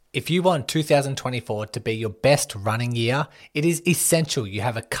If you want 2024 to be your best running year, it is essential you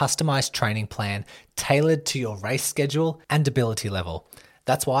have a customized training plan tailored to your race schedule and ability level.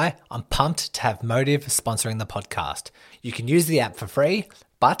 That's why I'm pumped to have Motive sponsoring the podcast. You can use the app for free,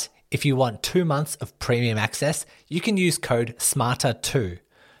 but if you want 2 months of premium access, you can use code SMARTER2.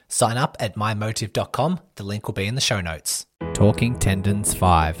 Sign up at mymotive.com. The link will be in the show notes. Talking Tendons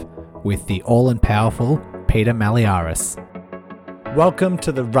 5 with the all-and-powerful Peter Malliaras. Welcome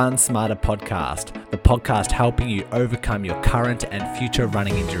to the Run Smarter podcast, the podcast helping you overcome your current and future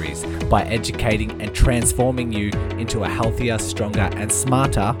running injuries by educating and transforming you into a healthier, stronger, and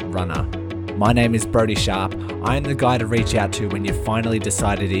smarter runner. My name is Brody Sharp. I am the guy to reach out to when you've finally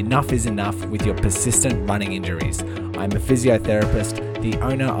decided enough is enough with your persistent running injuries. I'm a physiotherapist, the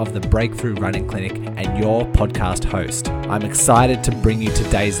owner of the Breakthrough Running Clinic, and your podcast host. I'm excited to bring you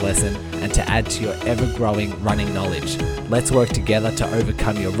today's lesson and to add to your ever-growing running knowledge. Let's work together to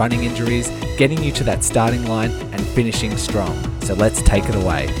overcome your running injuries, getting you to that starting line and finishing strong. So let's take it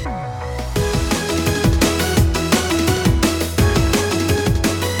away.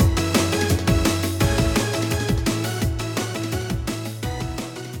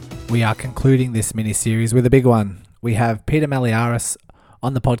 We are concluding this mini-series with a big one. We have Peter Malliaras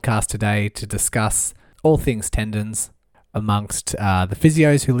on the podcast today to discuss all things tendons. Amongst the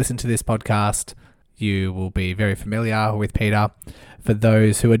physios who listen to this podcast, you will be very familiar with Peter. For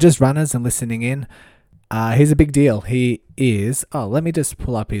those who are just runners and listening in, he's a big deal. He is... let me just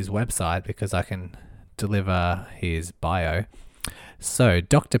pull up his website because I can deliver his bio. So,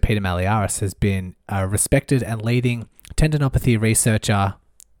 Dr. Peter Malliaras has been a respected and leading tendinopathy researcher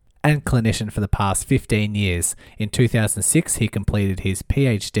and clinician for the past 15 years. In 2006, he completed his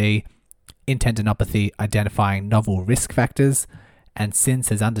PhD in tendinopathy, identifying novel risk factors, and since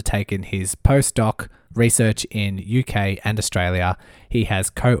has undertaken his postdoc research in UK and Australia. He has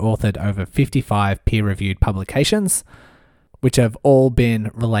co-authored over 55 peer-reviewed publications, which have all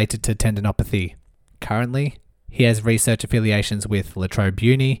been related to tendinopathy. Currently, he has research affiliations with La Trobe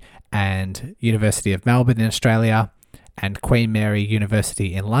Uni and University of Melbourne in Australia, and Queen Mary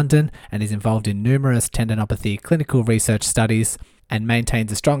University in London, and is involved in numerous tendinopathy clinical research studies and maintains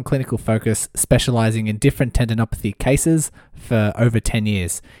a strong clinical focus, specializing in different tendinopathy cases for over 10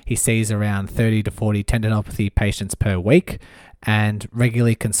 years. He sees around 30 to 40 tendinopathy patients per week and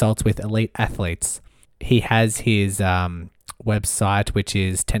regularly consults with elite athletes. He has his website, which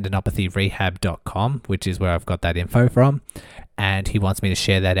is tendinopathy.rehab.com, which is where I've got that info from. And he wants me to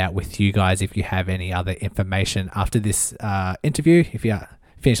share that out with you guys if you have any other information after this interview. If you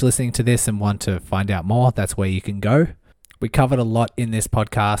finish listening to this and want to find out more, that's where you can go. We covered a lot in this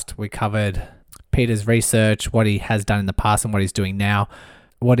podcast. We covered Peter's research, what he has done in the past and what he's doing now.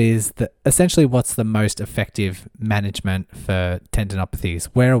 Essentially what's the most effective management for tendinopathies?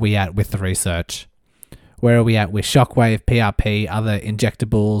 Where are we at with the research? Where are we at with shockwave, PRP, other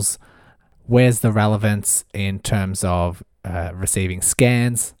injectables? Where's the relevance in terms of receiving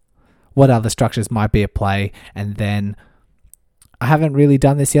scans? What other structures might be at play? And then I haven't really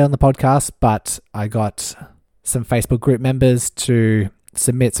done this yet on the podcast, but I got some Facebook group members to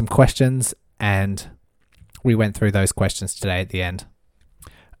submit some questions, and we went through those questions today at the end.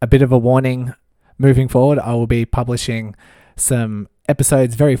 A bit of a warning, moving forward, I will be publishing some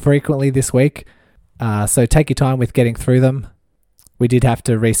episodes very frequently this week, so take your time with getting through them. We did have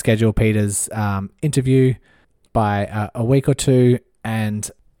to reschedule Peter's interview by a week or two, and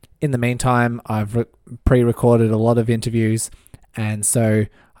in the meantime, I've pre-recorded a lot of interviews, and so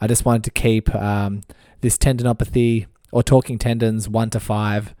I just wanted to keep this tendinopathy or talking tendons 1 to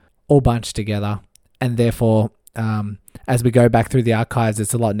 5 all bunched together, and therefore as we go back through the archives,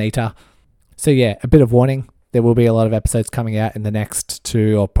 it's a lot neater. So yeah, a bit of warning, there will be a lot of episodes coming out in the next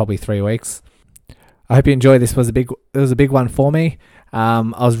 2 or probably 3 weeks. I hope you enjoy this. It was a big one for me. I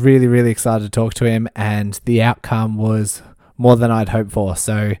was really, really excited to talk to him, and the outcome was more than I'd hoped for.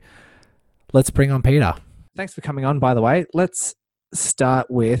 So let's bring on Peter. Thanks for coming on, by the way. Let's start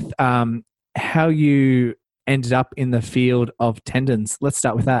with how you ended up in the field of tendons. Let's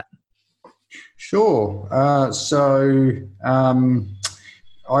start with that. Sure. I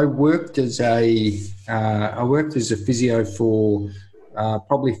worked as a physio for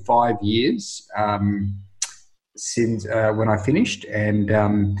probably 5 years since when I finished, and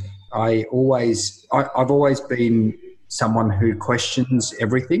I've always been someone who questions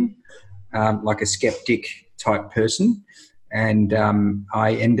everything, like a skeptic type person. And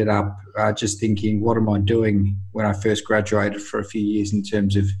I ended up just thinking, what am I doing when I first graduated for a few years in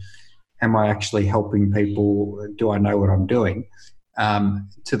terms of, am I actually helping people? Do I know what I'm doing?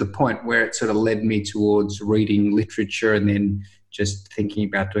 To the point where it sort of led me towards reading literature and then just thinking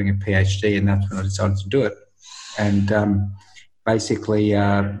about doing a PhD, and that's when I decided to do it. And basically,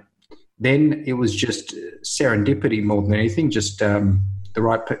 then it was just serendipity more than anything, just the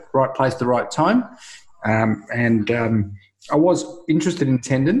right place, the right time. And I was interested in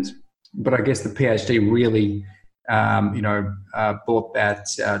tendons, but I guess the PhD really, brought that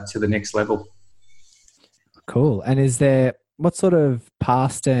to the next level. Cool. And what sort of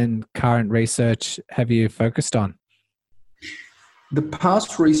past and current research have you focused on? The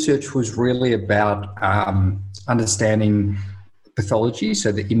past research was really about understanding pathology,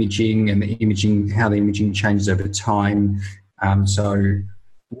 so the imaging and how the imaging changes over time. So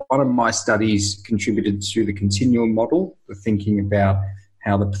one of my studies contributed to the continuum model, the thinking about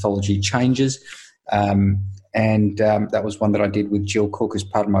how the pathology changes. That was one that I did with Jill Cook as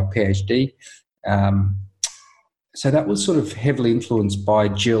part of my PhD. So that was sort of heavily influenced by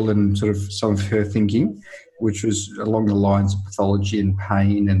Jill and sort of some of her thinking, which was along the lines of pathology and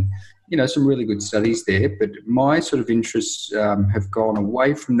pain and, some really good studies there. But my sort of interests have gone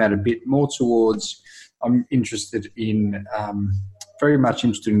away from that a bit more towards, I'm interested in, very much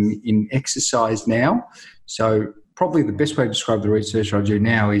interested in exercise now. So probably the best way to describe the research I do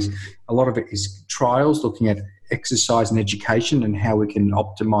now is a lot of it is trials looking at exercise and education and how we can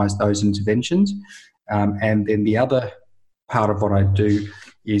optimize those interventions. And then the other part of what I do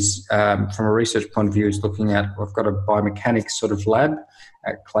is, from a research point of view, is looking at, I've got a biomechanics sort of lab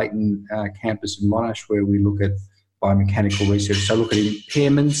at Clayton campus in Monash where we look at biomechanical research. So look at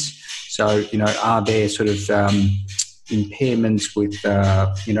impairments. So, are there sort of impairments with,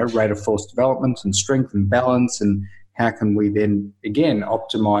 rate of force development and strength and balance, and how can we then, again,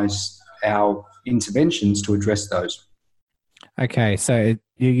 optimize our interventions to address those? Okay, so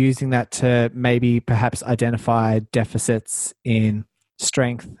you're using that to maybe perhaps identify deficits in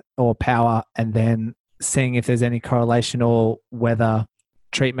strength or power and then seeing if there's any correlation or whether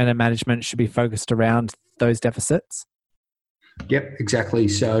treatment and management should be focused around those deficits? Yep, exactly.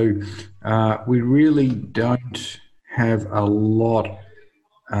 So we really don't have a lot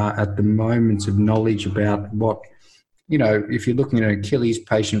at the moment of knowledge about what, if you're looking at an Achilles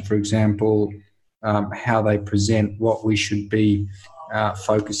patient, for example, how they present, what we should be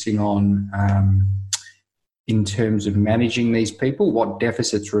focusing on in terms of managing these people, what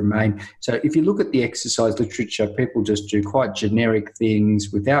deficits remain. So if you look at the exercise literature, people just do quite generic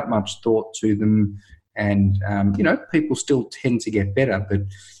things without much thought to them. And, people still tend to get better. But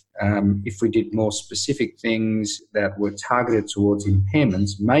if we did more specific things that were targeted towards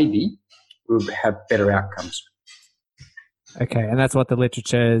impairments, maybe we would have better outcomes. Okay, and that's what the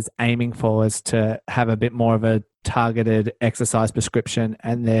literature is aiming for, is to have a bit more of a targeted exercise prescription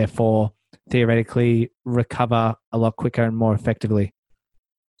and therefore theoretically recover a lot quicker and more effectively.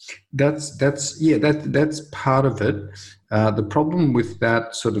 That's part of it. The problem with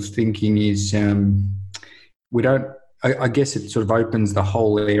that sort of thinking is we don't. I guess it sort of opens the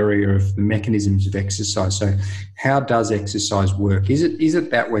whole area of the mechanisms of exercise. So how does exercise work? Is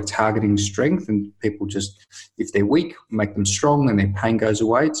it that we're targeting strength and people just, if they're weak, make them strong and their pain goes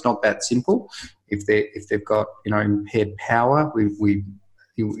away? It's not that simple. If they've got impaired power, we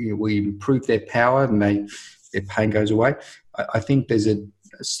improve their power and their pain goes away. I think there's a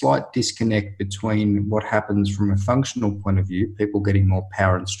slight disconnect between what happens from a functional point of view, people getting more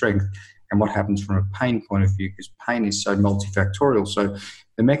power and strength, and what happens from a pain point of view, because pain is so multifactorial. So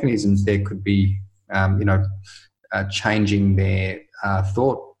the mechanisms there could be, changing their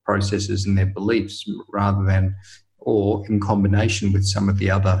thought processes and their beliefs rather than, or in combination with some of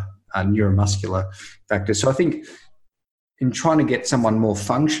the other neuromuscular factors. So I think in trying to get someone more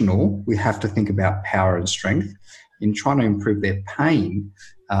functional, we have to think about power and strength. In trying to improve their pain,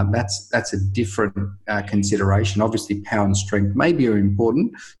 that's a different consideration. Obviously, power and strength maybe are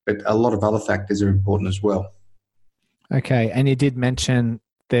important, but a lot of other factors are important as well. Okay, and you did mention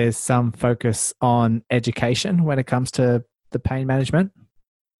there's some focus on education when it comes to the pain management.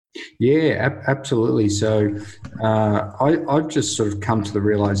 Yeah, absolutely. So I've just sort of come to the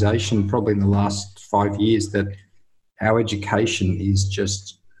realization probably in the last 5 years that our education is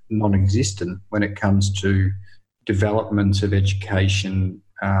just non-existent when it comes to development of education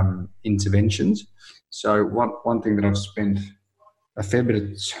interventions. So one thing that I've spent a fair bit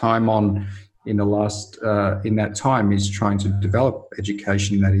of time on in that time is trying to develop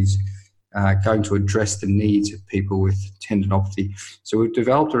education that is going to address the needs of people with tendinopathy. So we've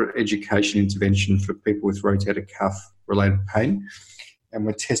developed an education intervention for people with rotator cuff related pain, and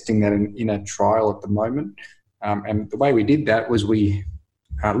we're testing that in a trial at the moment. And the way we did that was we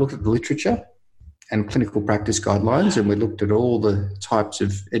looked at the literature and clinical practice guidelines, and we looked at all the types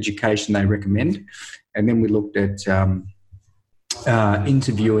of education they recommend. And then we looked at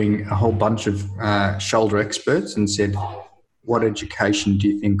interviewing a whole bunch of shoulder experts and said, what education do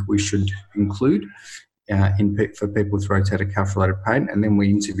you think we should include for people with rotator cuff related pain? And then we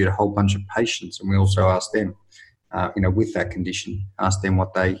interviewed a whole bunch of patients, and we also asked them, with that condition, asked them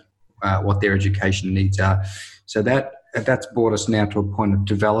what their education needs are. So that's brought us now to a point of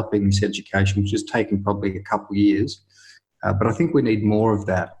developing this education, which has taken probably a couple of years. But I think we need more of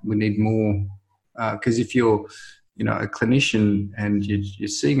that. We need more, because if you're a clinician and you're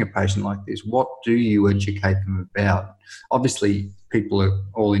seeing a patient like this, what do you educate them about? Obviously, people are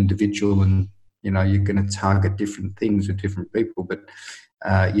all individual, and you're going to target different things with different people, but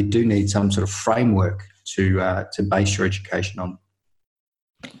you do need some sort of framework to base your education on.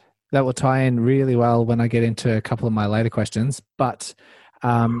 That will tie in really well when I get into a couple of my later questions. But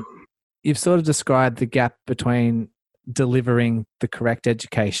you've sort of described the gap between delivering the correct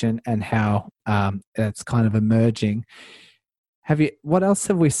education and how it's kind of emerging. What else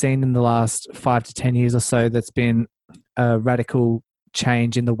have we seen in the last 5 to 10 years or so that's been a radical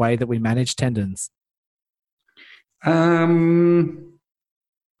change in the way that we manage tendons?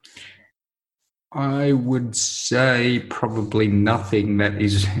 I would say probably nothing that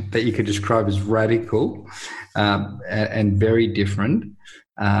you could describe as radical and very different.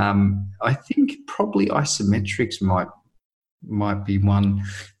 I think probably isometrics might be one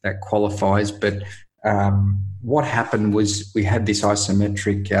that qualifies, but what happened was we had this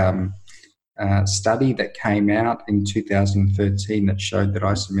isometric study that came out in 2013 that showed that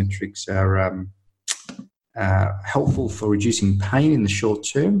isometrics are helpful for reducing pain in the short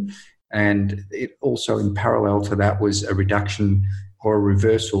term. And it also, in parallel to that, was a reduction or a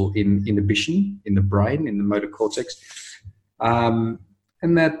reversal in inhibition in the brain, in the motor cortex. And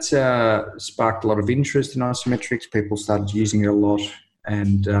that sparked a lot of interest in isometrics. People started using it a lot.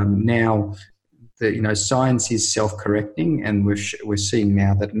 And now, science is self-correcting, and we're seeing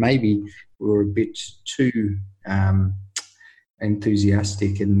now that maybe we were a bit too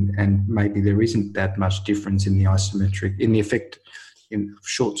enthusiastic, and maybe there isn't that much difference in the effect in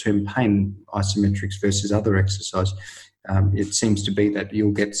short-term pain, isometrics versus other exercise. It seems to be that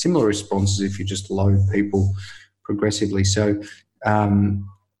you'll get similar responses if you just load people progressively. So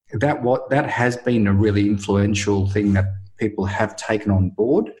that has been a really influential thing that people have taken on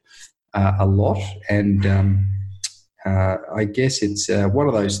board a lot. And I guess it's one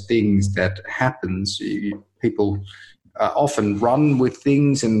of those things that happens. People often run with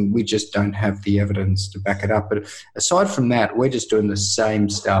things, and we just don't have the evidence to back it up. But aside from that, we're just doing the same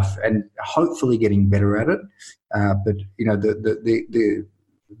stuff and hopefully getting better at it. But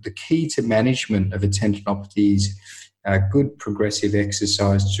the key to management of a tendinopathy is good progressive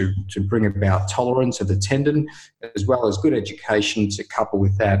exercise to bring about tolerance of the tendon, as well as good education to couple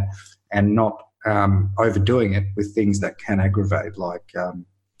with that, and not overdoing it with things that can aggravate, like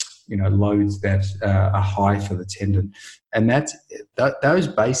loads that are high for the tendon. And those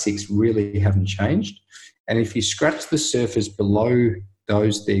basics really haven't changed. And if you scratch the surface below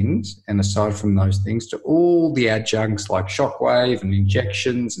those things, and aside from those things, to all the adjuncts like shockwave and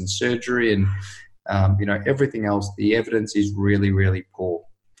injections and surgery and everything else, the evidence is really, really poor.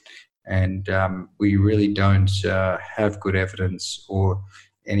 And we really don't have good evidence or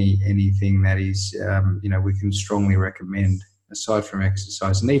anything that is, we can strongly recommend aside from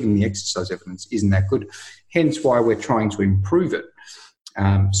exercise. And even the exercise evidence isn't that good. Hence why we're trying to improve it.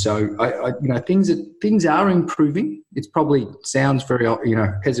 So things are improving. It probably sounds very,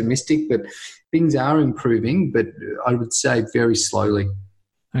 pessimistic, but things are improving, but I would say very slowly.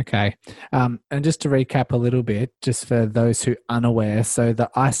 Okay. And just to recap a little bit, just for those who are unaware, so the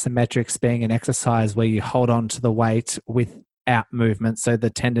isometrics being an exercise where you hold on to the weight without movement, so the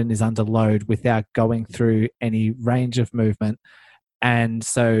tendon is under load without going through any range of movement. And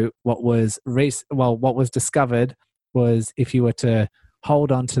so what was discovered was if you were to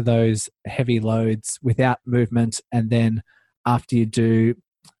hold on to those heavy loads without movement, and then after you do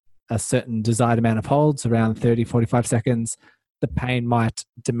a certain desired amount of holds, around 30, 45 seconds, the pain might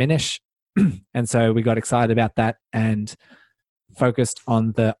diminish. And so we got excited about that and focused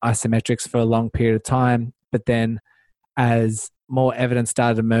on the isometrics for a long period of time. But then as more evidence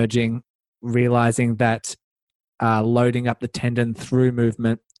started emerging, realizing that loading up the tendon through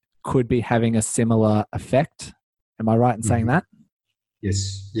movement could be having a similar effect. Am I right in saying that?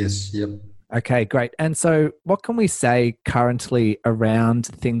 Yes, yep. Okay, great. And so what can we say currently around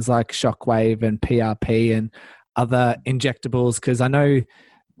things like shockwave and PRP and other injectables? Because I know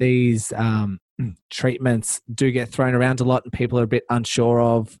these treatments do get thrown around a lot and people are a bit unsure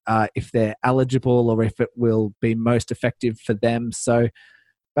of if they're eligible or if it will be most effective for them. So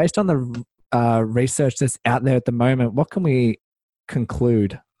based on the research that's out there at the moment, what can we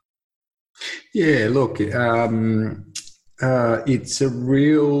conclude? Yeah, look, it's a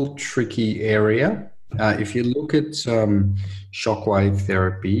real tricky area. If you look at shockwave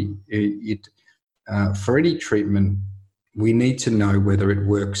therapy, for any treatment, we need to know whether it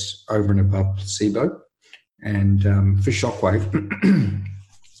works over and above placebo. And for shockwave,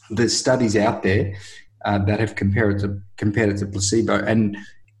 there's studies out there that have compared it to placebo, and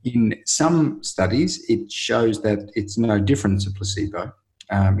in some studies, it shows that it's no different to placebo.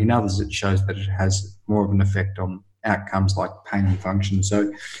 In others, it shows that it has more of an effect on outcomes like pain and function.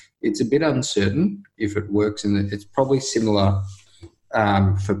 So it's a bit uncertain if it works, and it's probably similar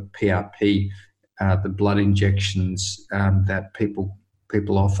for PRP, the blood injections that people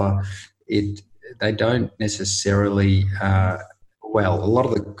offer. They don't necessarily. Well, a lot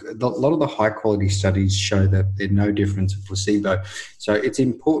of the high quality studies show that they're no different to placebo. So it's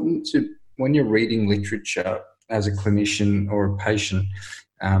important to, when you're reading literature as a clinician or a patient,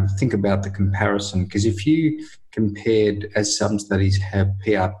 think about the comparison, because if you compared, as some studies have,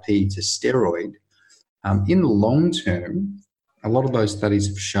 PRP to steroid, in the long term, a lot of those studies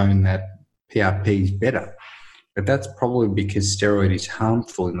have shown that PRP is better, but that's probably because steroid is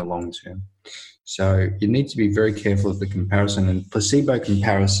harmful in the long term. So you need to be very careful of the comparison, and placebo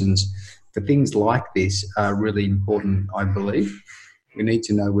comparisons for things like this are really important, I believe. We need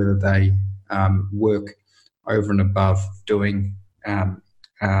to know whether they work over and above doing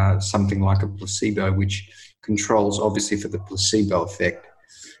something like a placebo, which controls obviously for the placebo effect.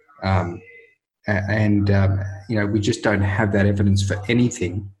 We just don't have that evidence for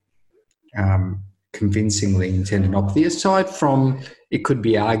anything convincingly in tendinopathy, aside from it could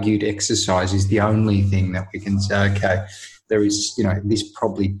be argued exercise is the only thing that we can say, okay, there is, this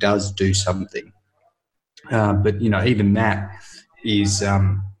probably does do something. But even that is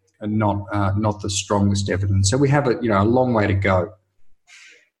not the strongest evidence. So we have a long way to go.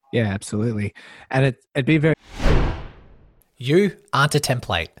 Yeah, absolutely. And it'd be very... You aren't a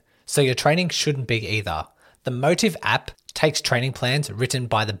template, so your training shouldn't be either. The Motive app takes training plans written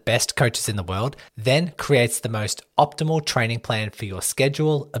by the best coaches in the world, then creates the most optimal training plan for your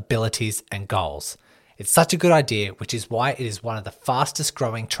schedule, abilities, and goals. It's such a good idea, which is why it is one of the fastest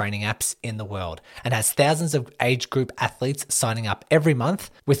growing training apps in the world and has thousands of age group athletes signing up every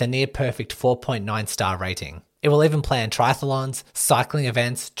month with a near perfect 4.9 star rating. It will even plan triathlons, cycling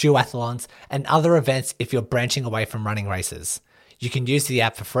events, duathlons, and other events if you're branching away from running races. You can use the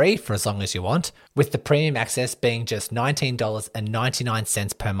app for free for as long as you want, with the premium access being just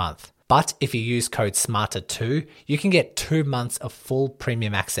 $19.99 per month. But if you use code SMARTER2, you can get 2 months of full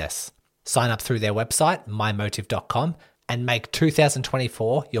premium access. Sign up through their website, mymotive.com, and make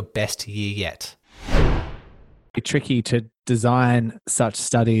 2024 your best year yet. It's tricky to design such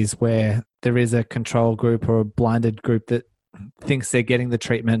studies where there is a control group or a blinded group that thinks they're getting the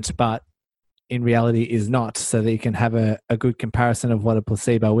treatment, but in reality is not, so that you can have a good comparison of what a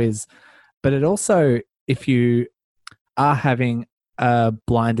placebo is. But it also, if you are having a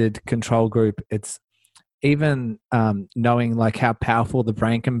blinded control group, it's even knowing like how powerful the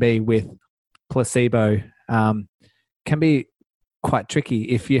brain can be with placebo can be quite tricky.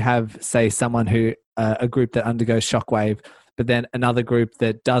 If you have, say, someone who, a group that undergoes shockwave, but then another group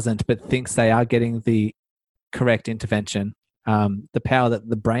that doesn't, but thinks they are getting the correct intervention, the power that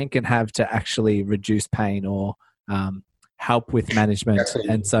the brain can have to actually reduce pain or help with management. Exactly.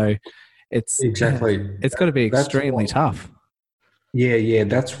 And so it's got to be extremely tough. Yeah.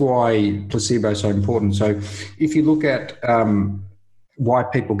 That's why placebo is so important. So if you look at why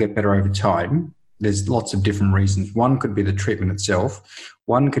people get better over time, there's lots of different reasons. One could be the treatment itself.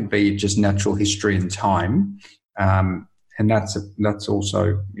 One could be just natural history and time. And that's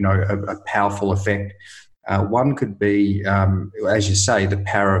also, a powerful effect. One could be, as you say, the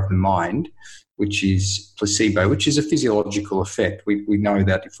power of the mind, which is placebo, which is a physiological effect. We know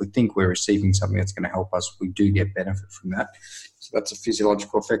that if we think we're receiving something that's going to help us, we do get benefit from that. So that's a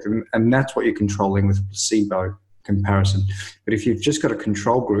physiological effect. And that's what you're controlling with placebo comparison. But if you've just got a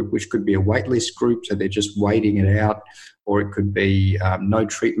control group, which could be a waitlist group, so they're just waiting it out, or it could be no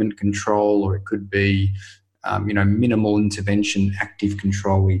treatment control, or it could be minimal intervention, active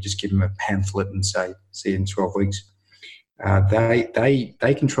control, where you just give them a pamphlet and say, see you in 12 weeks.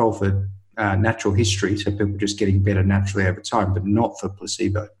 They control for natural history, so people just getting better naturally over time, but not for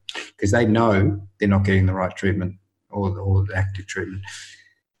placebo, because they know they're not getting the right treatment or the active treatment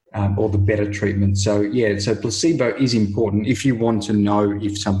or the better treatment. So placebo is important if you want to know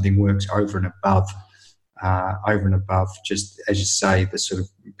if something works over and above, just as you say, the sort of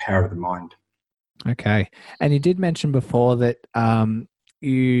power of the mind. Okay. And you did mention before that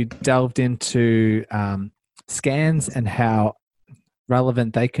you delved into scans and how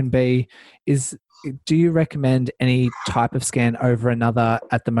relevant they can be. Do you recommend any type of scan over another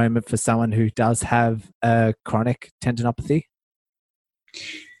at the moment for someone who does have a chronic tendinopathy?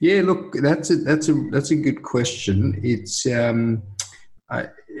 Yeah, look, that's a good question. It's I,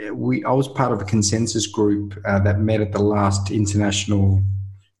 I was part of a consensus group that met at the last International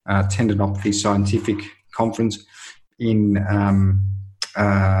Tendinopathy Scientific Conference in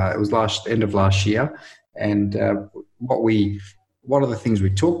it was end of last year, and one of the things we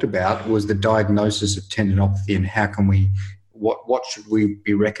talked about was the diagnosis of tendinopathy and how can what should we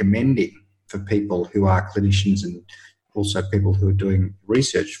be recommending for people who are clinicians and also people who are doing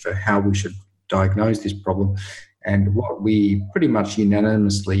research for how we should diagnose this problem. And what we pretty much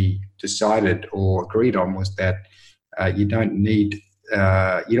unanimously decided or agreed on was that you don't need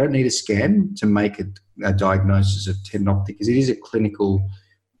a scan to make a diagnosis of tendinopathy, because it is a clinical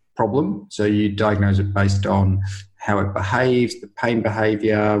problem. So you diagnose it based on how it behaves, the pain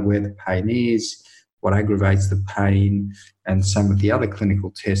behaviour, where the pain is, what aggravates the pain, and some of the other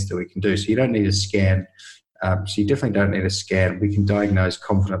clinical tests that we can do. So you don't need a scan. So you definitely don't need a scan. We can diagnose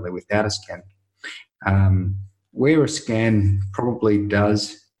confidently without a scan. Where a scan probably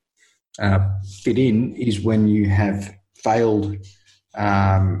does fit in is when you have failed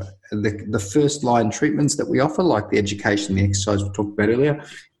the first line treatments that we offer, like the education, the exercise we talked about earlier.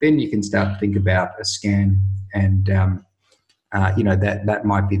 Then you can start to think about a scan, and that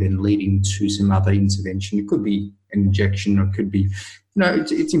might be then leading to some other intervention. It could be an injection, or it could be,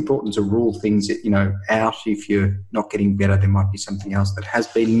 it's important to rule things out. If you're not getting better, there might be something else that has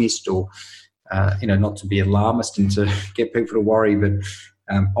been missed, or not to be alarmist and to get people to worry, but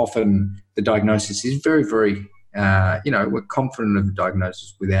often the diagnosis is very, very, we're confident of the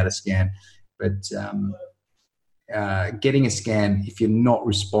diagnosis without a scan. But getting a scan, if you're not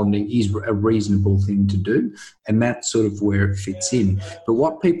responding, is a reasonable thing to do, and that's sort of where it fits in. But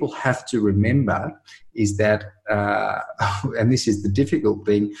what people have to remember is that, and this is the difficult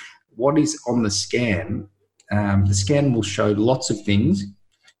thing, what is on the scan will show lots of things.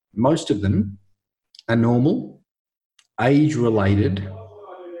 Most of them are normal, age-related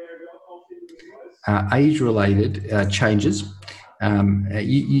changes.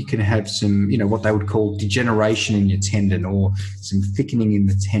 You can have some, what they would call degeneration in your tendon, or some thickening in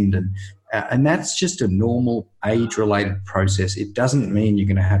the tendon. And that's just a normal age-related process. It doesn't mean you're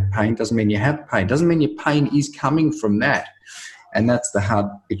going to have pain. Doesn't mean you have pain. Doesn't mean your pain is coming from that. And that's the hard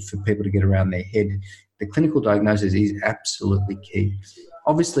bit for people to get around their head. The clinical diagnosis is absolutely key.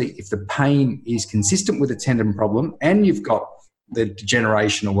 Obviously, if the pain is consistent with a tendon problem and you've got the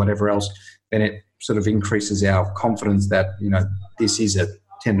degeneration or whatever else, then it sort of increases our confidence that, this is a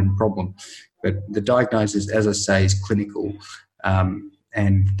tendon problem. But the diagnosis, as I say, is clinical,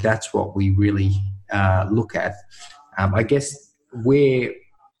 and that's what we really look at. I guess where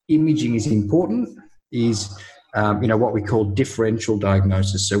imaging is important is, what we call differential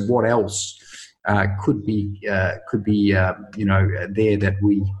diagnosis. So what else could be there that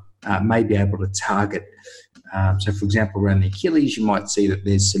we may be able to target. So, for example, around the Achilles, you might see that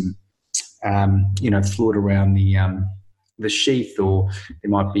there's some fluid around the sheath, or there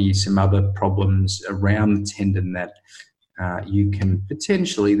might be some other problems around the tendon that you can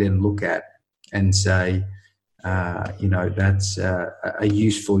potentially then look at and say, that's a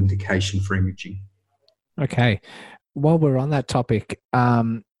useful indication for imaging. Okay. While we're on that topic,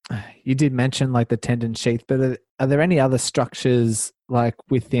 you did mention like the tendon sheath, but are there any other structures like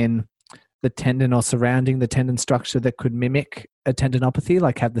within the tendon or surrounding the tendon structure that could mimic a tendinopathy,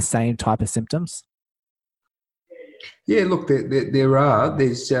 like have the same type of symptoms? Yeah, look, there are.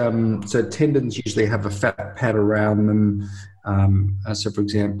 There's so tendons usually have a fat pad around them. So, for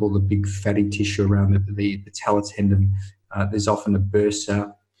example, the big fatty tissue around the patellar tendon. There's often a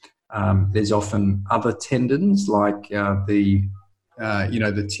bursa. There's often other tendons like the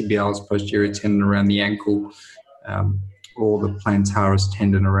tibialis posterior tendon around the ankle, or the plantaris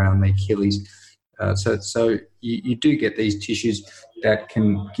tendon around the Achilles. So you do get these tissues that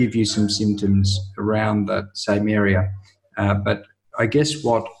can give you some symptoms around that same area. But I guess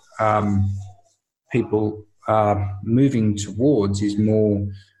what people are moving towards is more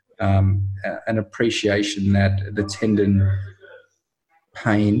an appreciation that the tendon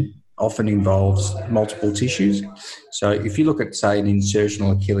pain often involves multiple tissues. So if you look at, say, an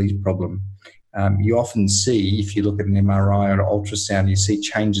insertional Achilles problem, you often see, if you look at an MRI or an ultrasound, you see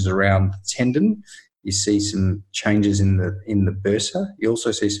changes around the tendon. You see some changes in the bursa. You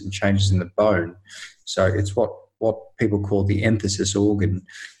also see some changes in the bone. So it's what people call the enthesis organ.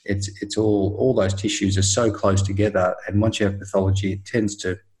 It's all those tissues are so close together, and once you have pathology, it tends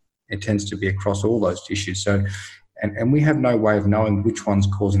to be across all those tissues. So and we have no way of knowing which one's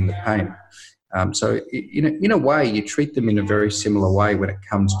causing the pain. So in a way, you treat them in a very similar way when it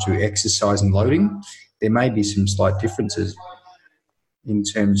comes to exercise and loading. There may be some slight differences in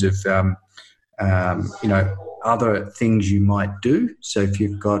terms of other things you might do. So if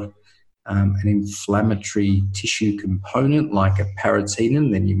you've got an inflammatory tissue component like a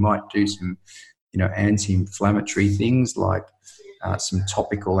parotinon, then you might do some anti-inflammatory things like some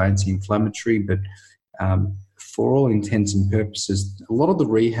topical anti-inflammatory. But for all intents and purposes, a lot of the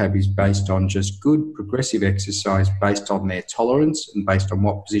rehab is based on just good progressive exercise based on their tolerance and based on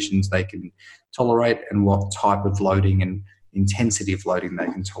what positions they can tolerate and what type of loading and intensity of loading they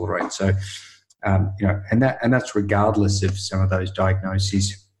can tolerate. So, and that's regardless of some of those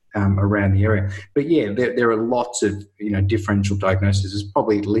diagnoses around the area. But yeah, there are lots of differential diagnoses. There's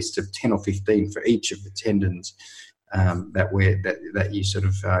probably a list of 10 or 15 for each of the tendons that you sort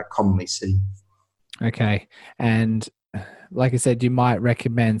of commonly see. Okay. And like I said, you might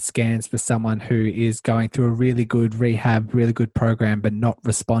recommend scans for someone who is going through a really good rehab, really good program, but not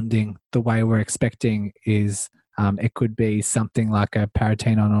responding the way we're expecting. It could be something like a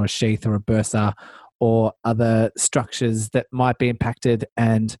parotinon or a sheath or a bursa or other structures that might be impacted.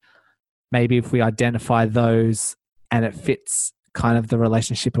 And maybe if we identify those and it fits kind of the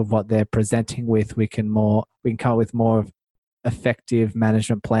relationship of what they're presenting with, we can come up with more effective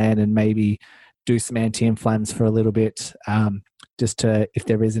management plan and maybe do some anti-inflams for a little bit, just to, if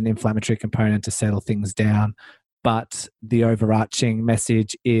there is an inflammatory component, to settle things down. But the overarching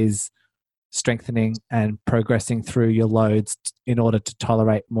message is strengthening and progressing through your loads in order to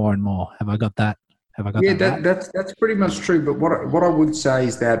tolerate more and more. Have I got that? Yeah, that right? that's pretty much true. But what I would say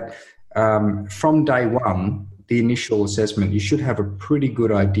is that from day one, the initial assessment, you should have a pretty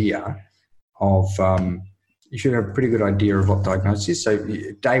good idea of what diagnosis is. So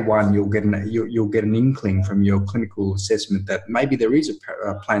day one, you'll get an inkling from your clinical assessment that maybe there is a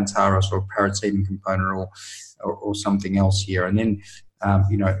plantaris or a parotinon component or something else here, and then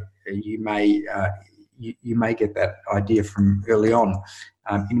you may get that idea from early on.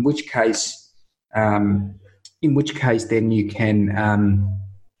 In which case then you can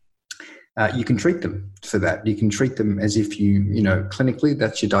treat them for that. You can treat them as if clinically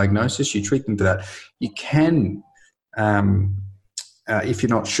that's your diagnosis. You treat them for that. You can, if you're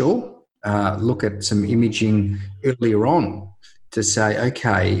not sure, look at some imaging earlier on to say,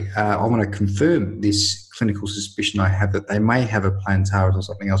 okay, I want to confirm this clinical suspicion I have that they may have a plantaris or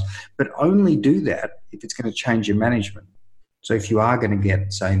something else, but only do that if it's going to change your management. So if you are going to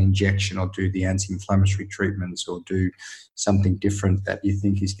get, say, an injection or do the anti-inflammatory treatments or do something different that you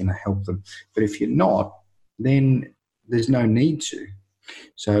think is going to help them. But if you're not, then there's no need to.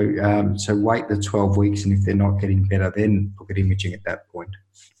 So wait the 12 weeks, and if they're not getting better, then look at imaging at that point.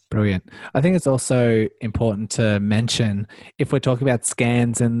 Brilliant. I think it's also important to mention, if we're talking about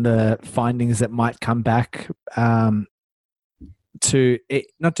scans and the findings that might come back, to it,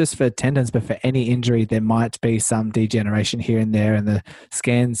 not just for tendons, but for any injury, there might be some degeneration here and there. And the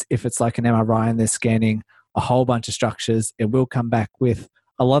scans, if it's like an MRI and they're scanning a whole bunch of structures, it will come back with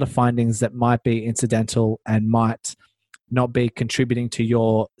a lot of findings that might be incidental and might not be contributing to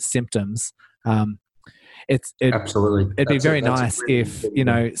your symptoms. Absolutely. It'd be very nice if,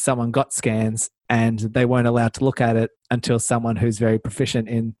 someone got scans and they weren't allowed to look at it until someone who's very proficient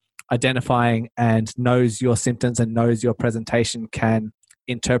in identifying and knows your symptoms and knows your presentation can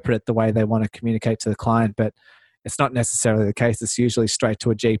interpret it the way they want to communicate to the client. But it's not necessarily the case. It's usually straight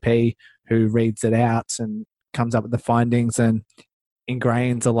to a GP who reads it out and comes up with the findings and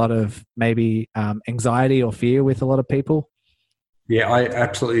ingrains a lot of maybe anxiety or fear with a lot of people. Yeah, I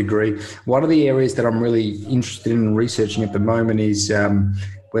absolutely agree. One of the areas that I'm really interested in researching at the moment is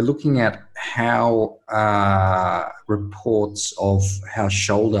we're looking at how reports of how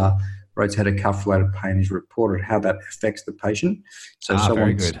shoulder rotator cuff related pain is reported, how that affects the patient. So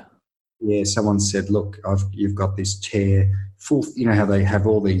very good. Yeah, someone said, look, you've got this tear, full, how they have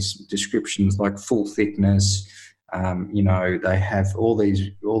all these descriptions like full thickness, they have all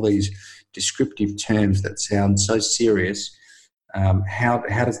these descriptive terms that sound so serious. How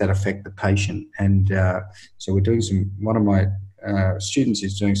does that affect the patient? And so we're doing one of my students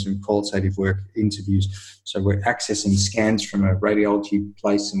is doing some qualitative work, interviews. So we're accessing scans from a radiology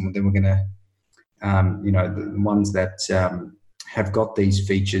place, and then we're going to, the ones that have got these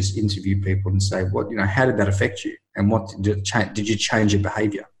features, interview people and say, how did that affect you? And what did you change your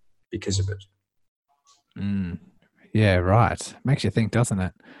behavior because of it? Yeah, right. Makes you think, doesn't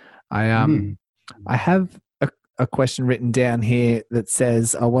it? I have a question written down here that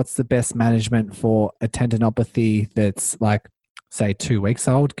says, what's the best management for a tendinopathy that's like say 2 weeks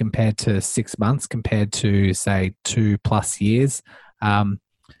old compared to 6 months compared to say 2+ years. I'm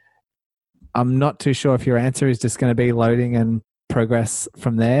not too sure if your answer is just going to be loading and progress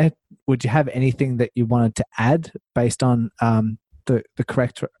from there. Would you have anything that you wanted to add based on the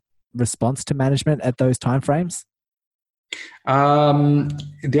correct response to management at those timeframes?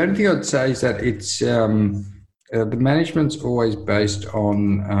 The only thing I'd say is that it's the management's always based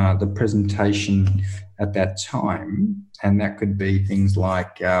on the presentation at that time, and that could be things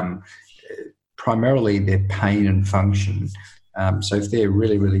like primarily their pain and function. So if they're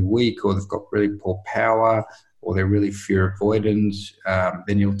really, really weak, or they've got really poor power, or they're really fear avoidant,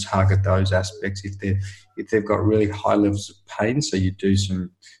 then you'll target those aspects. If they've got really high levels of pain, so you do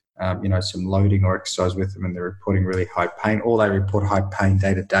some some loading or exercise with them, and they're reporting really high pain, or they report high pain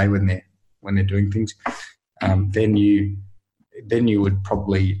day to day when they're doing things, then you would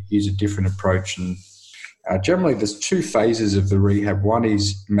probably use a different approach. And generally, there's 2 phases of the rehab. One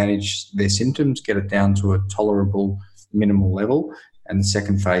is manage their symptoms, get it down to a tolerable minimal level, and the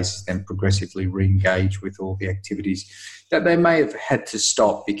second phase is then progressively re-engage with all the activities that they may have had to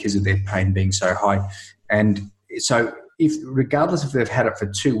stop because of their pain being so high. And so, regardless if they've had it for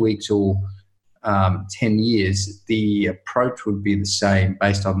 2 weeks or 10 years, the approach would be the same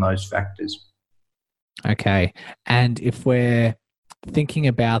based on those factors. Okay. And if we're thinking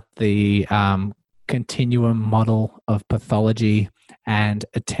about the continuum model of pathology, and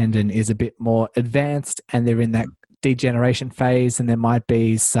a tendon is a bit more advanced and they're in that degeneration phase, and there might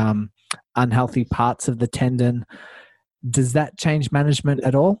be some unhealthy parts of the tendon, does that change management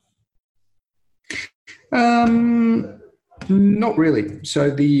at all? Not really. So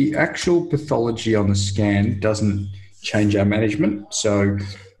the actual pathology on the scan doesn't change our management. So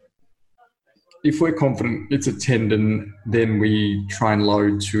if we're confident it's a tendon, then we try and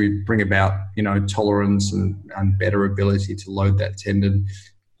load to bring about, tolerance and better ability to load that tendon.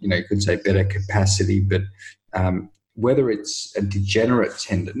 You could say better capacity, but whether it's a degenerate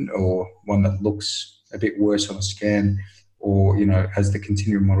tendon or one that looks a bit worse on a scan, or, as the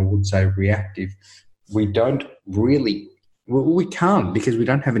continuum model would say, reactive, we don't really, we can't, because we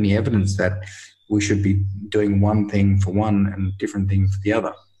don't have any evidence that we should be doing one thing for one and a different thing for the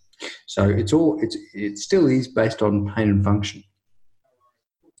other. So it still is based on pain and function.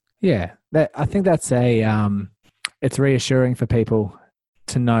 Yeah, I think that's it's reassuring for people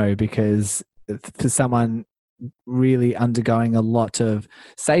to know, because for someone really undergoing a lot of,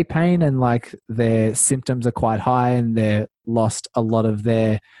 say, pain, and like their symptoms are quite high and they're lost a lot of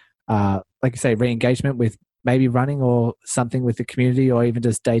their, like you say, re-engagement with maybe running or something with the community, or even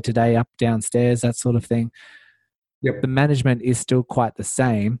just day-to-day up, downstairs, that sort of thing. Yep. The management is still quite the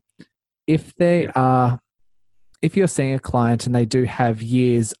same. If if you're seeing a client and they do have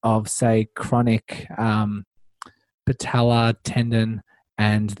years of, say, chronic patellar tendon,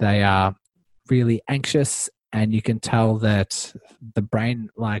 and they are really anxious, and you can tell that the brain,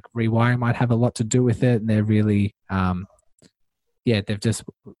 like rewiring, might have a lot to do with it, and they're really, they've just,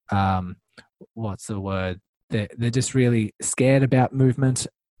 what's the word? They're just really scared about movement.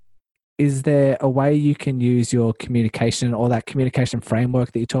 Is there a way you can use your communication, or that communication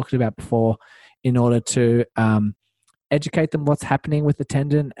framework that you talked about before, in order to educate them what's happening with the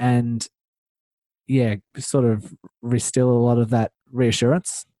tendon and, sort of restill a lot of that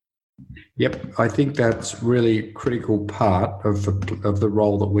reassurance? Yep, I think that's really a critical part of the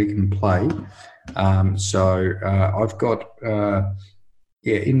role that we can play. So I've got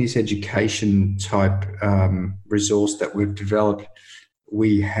in this education type resource that we've developed,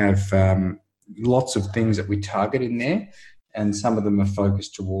 we have lots of things that we target in there, and some of them are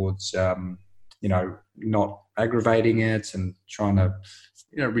focused towards not aggravating it, and trying to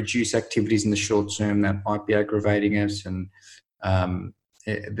reduce activities in the short term that might be aggravating it. And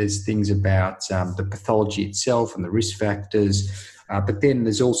there's things about the pathology itself and the risk factors, but then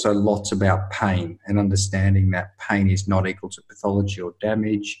there's also lots about pain, and understanding that pain is not equal to pathology or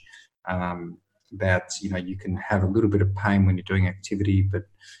damage. That you can have a little bit of pain when you're doing activity, but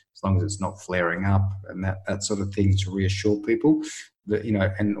as long as it's not flaring up, and that sort of thing, to reassure people that,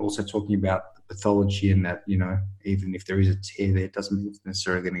 and also talking about the pathology, and that even if there is a tear there, it doesn't mean it's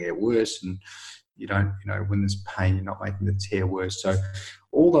necessarily going to get worse, and you don't, when there's pain, you're not making the tear worse. So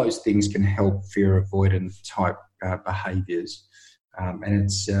all those things can help fear avoidant type behaviours, and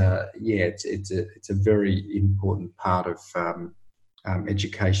it's a very important part of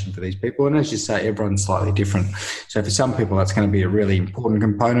education for these people. And as you say, everyone's slightly different. So for some people, that's going to be a really important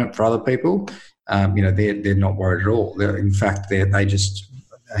component. For other people, they're not worried at all. In fact, they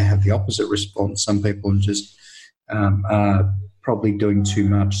have the opposite response. Some people just are probably doing too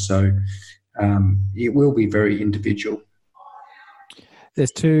much. So it will be very individual.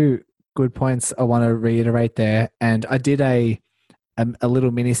 There's two good points I want to reiterate there. And I did a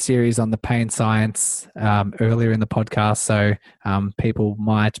little mini series on the pain science earlier in the podcast. So people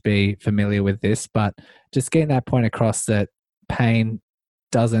might be familiar with this, but just getting that point across that pain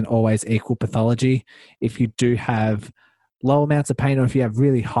doesn't always equal pathology. If you do have low amounts of pain or if you have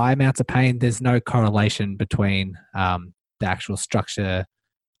really high amounts of pain, there's no correlation between the actual structure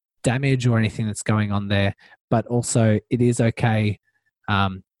damage or anything that's going on there. But also it is okay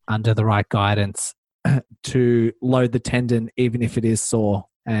under the right guidance to load the tendon even if it is sore.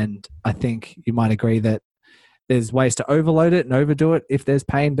 And I think you might agree that there's ways to overload it and overdo it if there's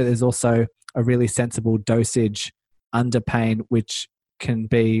pain, but there's also a really sensible dosage under pain which can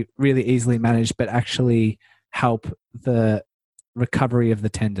be really easily managed but actually help the recovery of the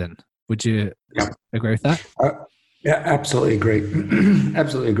tendon. Would you agree with that? Yeah, absolutely agree.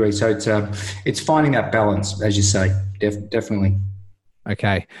 Absolutely agree. So it's finding that balance, as you say, definitely.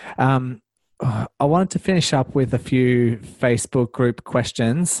 Okay. I wanted to finish up with a few Facebook group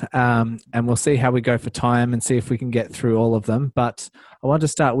questions, and we'll see how we go for time and see if we can get through all of them. But I want to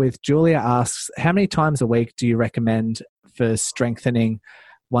start with Julia asks, how many times a week do you recommend for strengthening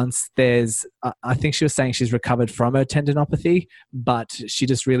once there's, I think she was saying she's recovered from her tendinopathy, but she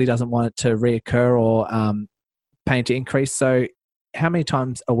just really doesn't want it to reoccur or pain to increase. So how many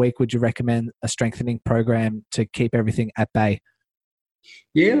times a week would you recommend a strengthening program to keep everything at bay?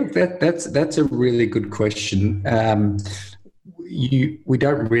 Yeah, that's a really good question. We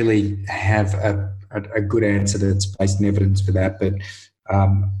don't really have a good answer that's based in evidence for that, but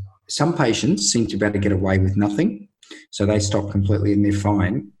some patients seem to be able to get away with nothing, so they stop completely and they're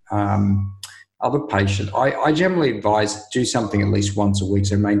fine. Other patients, I generally advise do something at least once a week,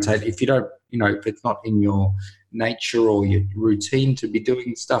 so maintain. If you don't, if it's not in your nature or your routine to be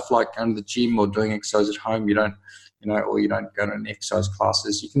doing stuff like going to the gym or doing exercise at home, you don't or you don't go to an exercise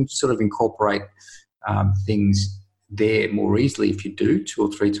classes, you can sort of incorporate things there more easily if you do 2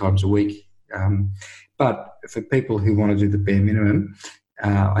 or 3 times a week. But for people who want to do the bare minimum,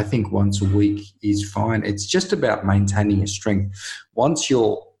 I think once a week is fine. It's just about maintaining your strength. Once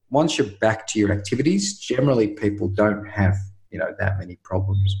you're back to your activities, generally people don't have that many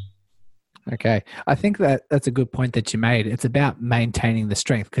problems. Okay. I think that's a good point that you made. It's about maintaining the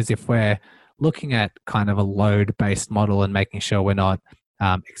strength, because if we're looking at kind of a load-based model and making sure we're not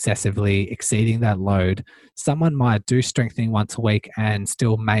excessively exceeding that load, someone might do strengthening once a week and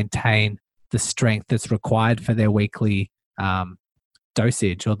still maintain the strength that's required for their weekly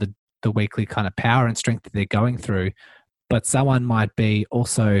dosage or the weekly kind of power and strength that they're going through. But someone might be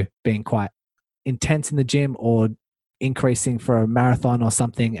also being quite intense in the gym or increasing for a marathon or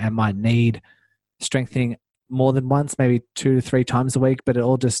something and might need strengthening more than once, maybe 2 to 3 times a week, but it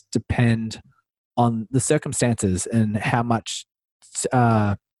all just depend on the circumstances and how much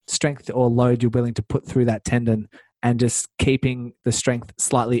strength or load you're willing to put through that tendon, and just keeping the strength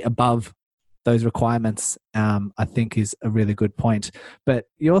slightly above those requirements, I think is a really good point. But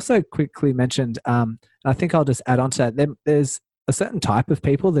you also quickly mentioned, and I think I'll just add on to that, there's a certain type of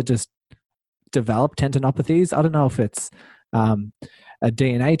people that just develop tendinopathies. I don't know if it's a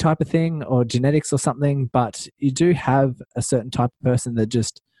DNA type of thing or genetics or something, but you do have a certain type of person that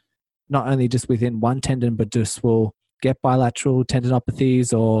just not only just within one tendon, but just will get bilateral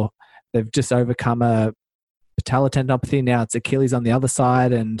tendinopathies, or they've just overcome a patellar tendinopathy. Now it's Achilles on the other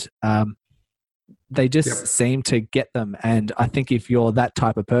side, and they just seem to get them. And I think if you're that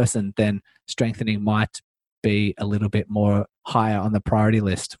type of person, then strengthening might be a little bit more higher on the priority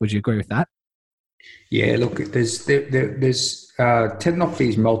list. Would you agree with that? Yeah, look, there's tendinopathy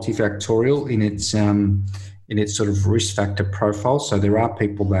is multifactorial in its sort of risk factor profile. So there are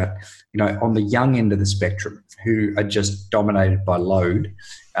people that, on the young end of the spectrum who are just dominated by load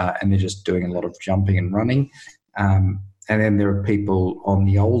and they're just doing a lot of jumping and running. And then there are people on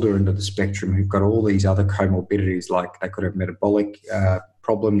the older end of the spectrum who've got all these other comorbidities, like they could have metabolic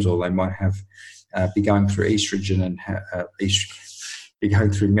problems, or they might have be going through estrogen and be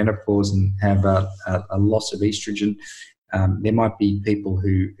going through menopause and have a loss of estrogen. There might be people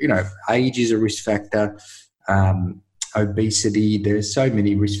who, age is a risk factor, obesity. There's so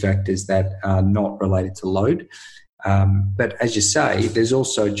many risk factors that are not related to load. But as you say, there's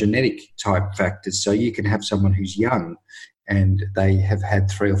also genetic type factors. So you can have someone who's young and they have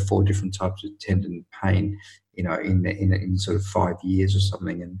had 3 or 4 different types of tendon pain, in sort of 5 years or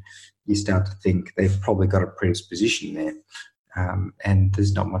something. And you start to think they've probably got a predisposition there. And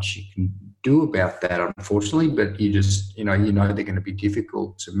there's not much you can do about that, unfortunately, but you just, they're going to be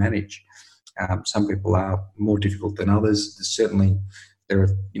difficult to manage. Some people are more difficult than others. Certainly there are,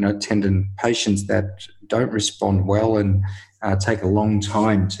 tendon patients that don't respond well, and take a long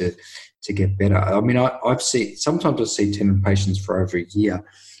time to get better. I mean, sometimes I see tendon patients for over a year,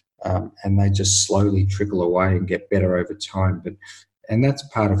 and they just slowly trickle away and get better over time. And that's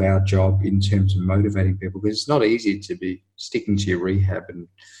part of our job in terms of motivating people, because it's not easy to be sticking to your rehab and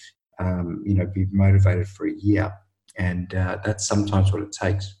be motivated for a year, and that's sometimes what it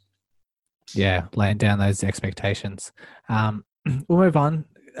takes. Yeah, laying down those expectations. We'll move on.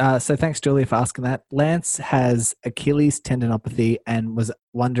 So thanks, Julia, for asking that. Lance has Achilles tendinopathy and was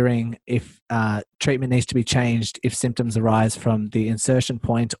wondering if treatment needs to be changed if symptoms arise from the insertion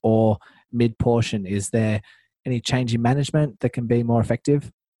point or mid-portion. Is there any change in management that can be more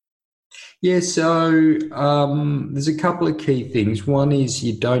effective? Yeah, so there's a couple of key things. One is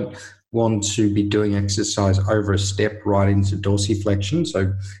you don't want to be doing exercise over a step right into dorsiflexion,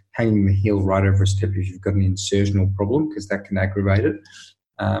 so hanging the heel right over a step if you've got an insertional problem, because that can aggravate it.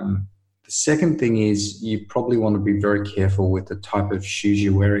 The second thing is you probably want to be very careful with the type of shoes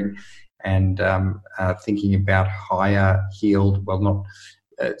you're wearing, and thinking about higher heeled, well, not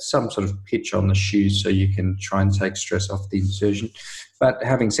some sort of pitch on the shoes so you can try and take stress off the insertion. But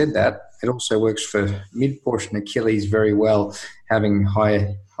having said that, it also works for mid-portion Achilles very well, having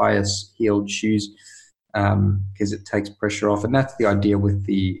highest heeled shoes, because it takes pressure off. And that's the idea with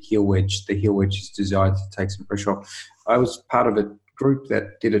the heel wedge. The heel wedge is designed to take some pressure off. I was part of a group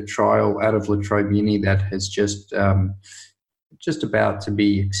that did a trial out of La Trobe Uni that has just about to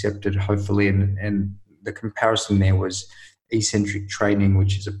be accepted, hopefully, and the comparison there was eccentric training,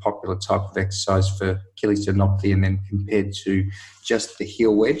 which is a popular type of exercise for Achilles tendinopathy, and then compared to just the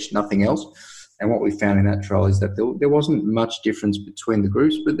heel wedge, nothing else. And what we found in that trial is that there wasn't much difference between the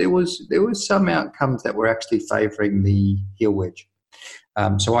groups, but there was some outcomes that were actually favouring the heel wedge.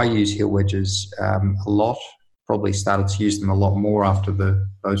 So I use heel wedges a lot. Probably started to use them a lot more after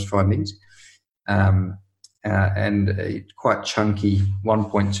those findings. And quite chunky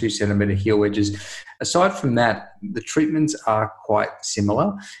 1.2 centimetre heel wedges. Aside from that, the treatments are quite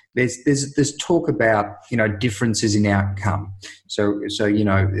similar. There's talk about differences in outcome. So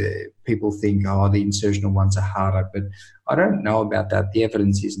people think, the insertional ones are harder, but I don't know about that. The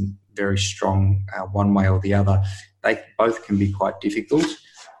evidence isn't very strong one way or the other. They both can be quite difficult.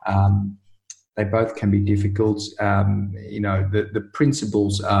 The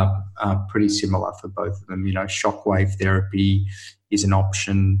principles are pretty similar for both of them. Shockwave therapy is an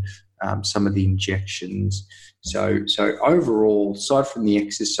option, some of the injections. So overall, aside from the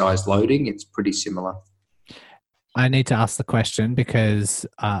exercise loading, it's pretty similar. I need to ask the question because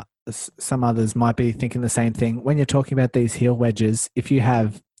some others might be thinking the same thing. When you're talking about these heel wedges, if you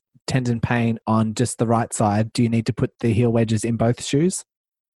have tendon pain on just the right side, do you need to put the heel wedges in both shoes?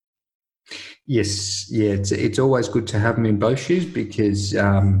 Yes, yeah, it's always good to have them in both shoes, because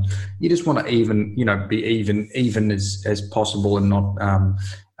you just want to be even as possible, and not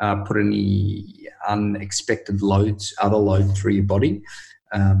put any unexpected other load through your body.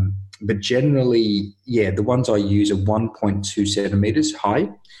 But generally, the ones I use are 1.2 centimeters high,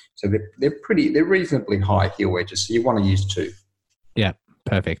 so they're reasonably high heel wedges. So you want to use two. Yeah,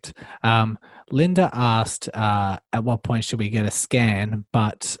 perfect. Linda asked, at what point should we get a scan?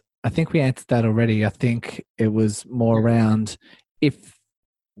 But I think we answered that already. I think it was more around if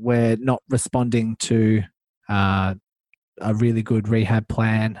we're not responding to a really good rehab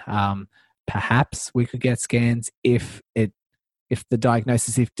plan, perhaps we could get scans. If the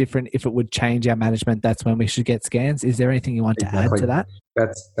diagnosis is different, if it would change our management, that's when we should get scans. Is there anything you want to add to that?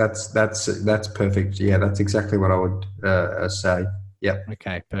 That's perfect. Yeah, that's exactly what I would say. Yeah.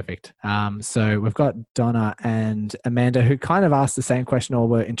 Okay, perfect. So we've got Donna and Amanda who kind of asked the same question, or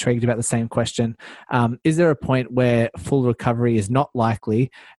were intrigued about the same question. Is there a point where full recovery is not likely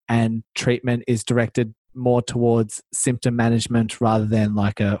and treatment is directed more towards symptom management rather than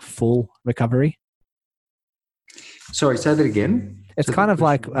like a full recovery? Sorry, say that again. It's kind of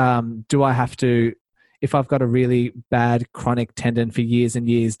like, do I have to, if I've got a really bad chronic tendon for years and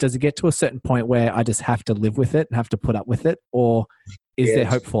years, does it get to a certain point where I just have to live with it and have to put up with it? Or is there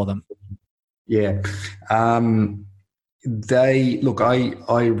hope for them? Yeah. I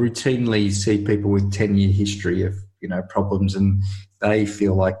routinely see people with 10-year history of, problems, and they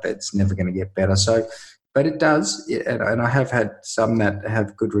feel like that's never going to get better. So, but it does. And I have had some that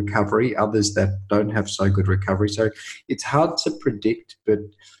have good recovery, others that don't have so good recovery. So it's hard to predict, but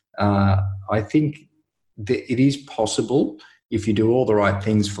I think it is possible, if you do all the right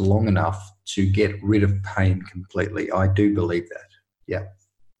things for long enough, to get rid of pain completely. I do believe that. Yeah.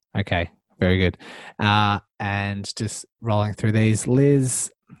 Okay. Very good. And just rolling through these,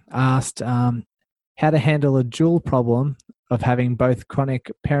 Liz asked how to handle a dual problem of having both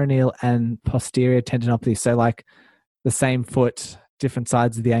chronic peroneal and posterior tendinopathy. So like the same foot, different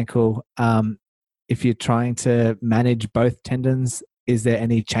sides of the ankle. If you're trying to manage both tendons, is there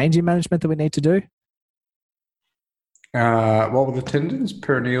any change in management that we need to do? What were the tendons?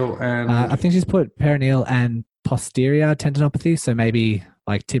 Perineal and I think she's put perineal and posterior tendinopathy, so maybe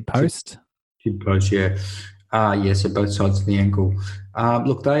like tib post. tib post, yeah. So both sides of the ankle.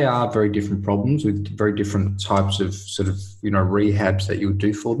 Look, they are very different problems with very different types of sort of, rehabs that you would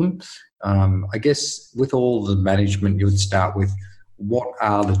do for them. I guess with all the management, you would start with what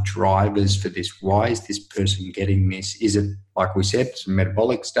are the drivers for this? Why is this person getting this? Is it, like we said, some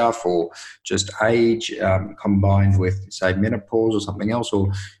metabolic stuff or just age combined with, say, menopause or something else?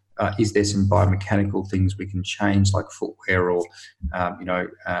 Or is there some biomechanical things we can change, like footwear or,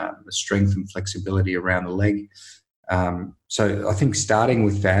 strength and flexibility around the leg? So I think starting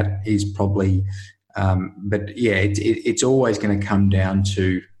with that is probably, it's always going to come down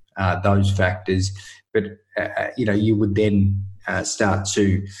to those factors. But, you would then start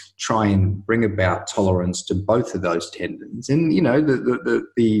to try and bring about tolerance to both of those tendons. And,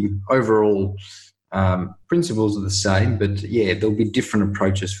 the overall principles are the same, but there'll be different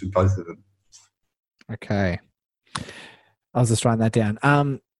approaches for both of them. Okay. I was just writing that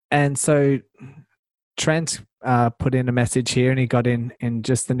down. And so Trent put in a message here and he got in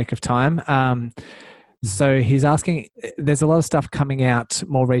just the nick of time. So he's asking, there's a lot of stuff coming out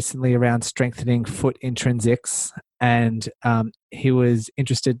more recently around strengthening foot intrinsics, and he was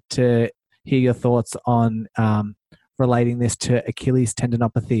interested to hear your thoughts on relating this to Achilles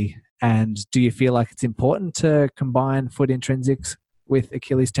tendinopathy. And do you feel like it's important to combine foot intrinsics with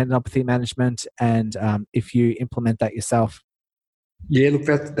Achilles tendinopathy management, and if you implement that yourself? Yeah, look,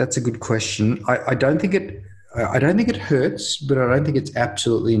 that's a good question. I don't think it hurts, but I don't think it's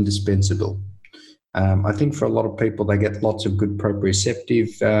absolutely indispensable. I think for a lot of people, they get lots of good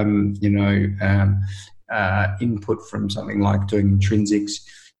proprioceptive, input from something like doing intrinsics.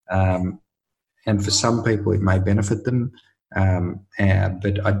 And for some people, it may benefit them.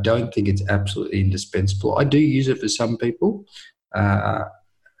 But I don't think it's absolutely indispensable. I do use it for some people.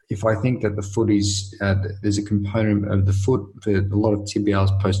 If I think that the foot is, there's a component of the foot for a lot of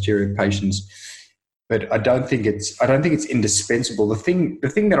tibialis posterior patients, but I don't think it's indispensable. The thing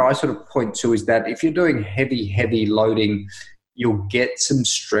that I sort of point to is that if you're doing heavy loading, you'll get some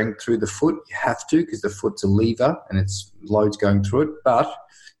strength through the foot. You have to, because the foot's a lever and it's loads going through it, but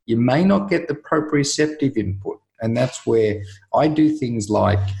you may not get the proprioceptive input. And that's where I do things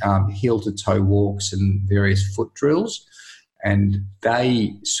like heel to toe walks and various foot drills. And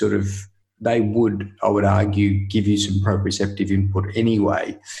they would, I would argue, give you some proprioceptive input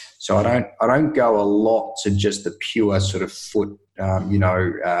anyway. So I don't go a lot to just the pure sort of foot,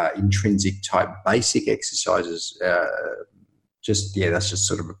 intrinsic type basic exercises. That's just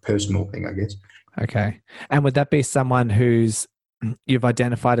sort of a personal thing, I guess. Okay. And would that be someone who's you've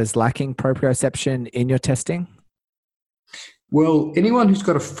identified as lacking proprioception in your testing? Well, anyone who's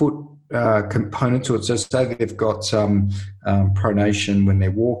got a foot component to it, so say they've got some pronation when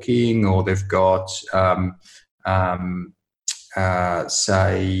they're walking, or they've got,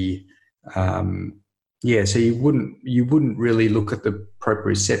 so you wouldn't really look at the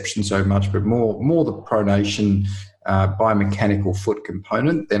proprioception so much, but more the pronation biomechanical foot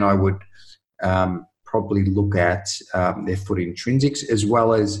component. Then I would probably look at their foot intrinsics, as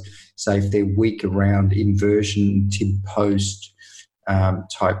well as, say, if they're weak around inversion, tib post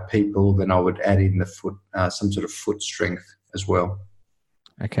type people, then I would add in the foot, some sort of foot strength as well.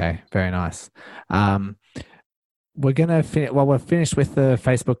 Okay, very nice. We're going to we're finished with the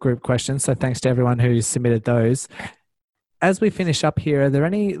Facebook group questions, so thanks to everyone who submitted those. As we finish up here, are there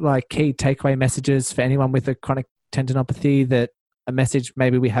any key takeaway messages for anyone with a chronic tendinopathy, that a message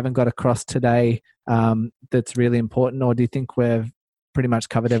maybe we haven't got across today that's really important, or do you think we've pretty much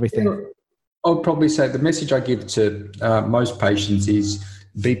covered everything? Yeah, I would probably say the message I give to most patients is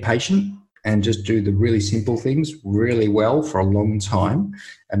be patient and just do the really simple things really well for a long time,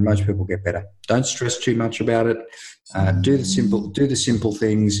 and most people get better. Don't stress too much about it. Do the simple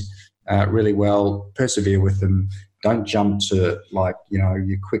things really well. Persevere with them. Don't jump to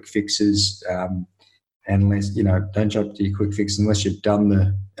your quick fixes. Unless don't jump to your quick fix unless you've done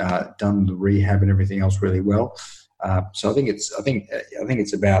the rehab and everything else really well. So I think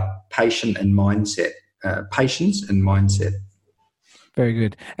it's about patience and mindset. Very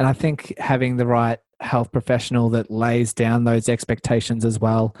good. And I think having the right health professional that lays down those expectations as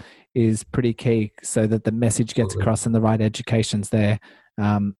well is pretty key, so that the message gets across and the right education's there.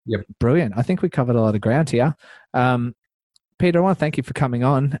 Yep. Brilliant. I think we covered a lot of ground here. Peter, I want to thank you for coming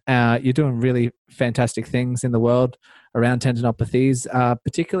on. You're doing really fantastic things in the world around tendinopathies,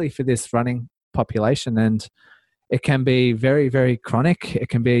 particularly for this running population. And it can be very, very chronic. It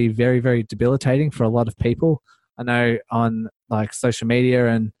can be very, very debilitating for a lot of people. I know on like social media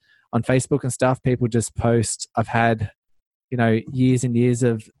and on Facebook and stuff, people just post, I've had, years and years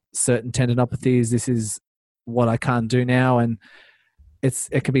of certain tendinopathies. This is what I can't do now. And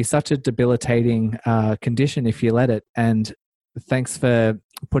it can be such a debilitating condition if you let it. And thanks for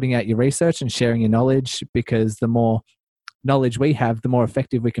putting out your research and sharing your knowledge, because the more knowledge we have, the more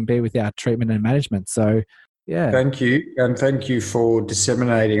effective we can be with our treatment and management. So, yeah. Thank you. And thank you for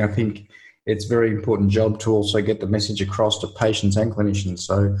disseminating. I think it's a very important job to also get the message across to patients and clinicians.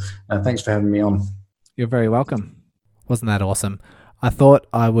 So thanks for having me on. You're very welcome. Wasn't that awesome? I thought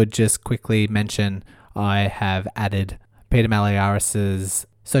I would just quickly mention I have added Peter Malliaras'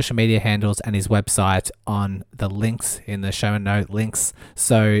 social media handles and his website on the links in the show note links.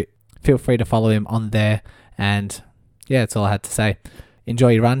 So feel free to follow him on there. And yeah, that's all I had to say. Enjoy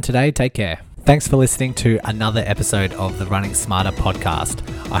your run today. Take care. Thanks for listening to another episode of the Running Smarter podcast.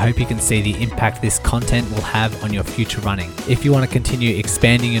 I hope you can see the impact this content will have on your future running. If you want to continue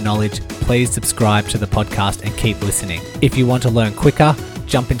expanding your knowledge, please subscribe to the podcast and keep listening. If you want to learn quicker,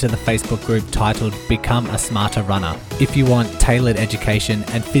 jump into the Facebook group titled Become a Smarter Runner. If you want tailored education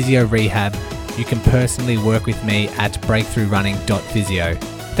and physio rehab, you can personally work with me at breakthroughrunning.physio.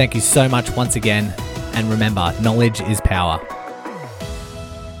 Thank you so much once again, and remember, knowledge is power.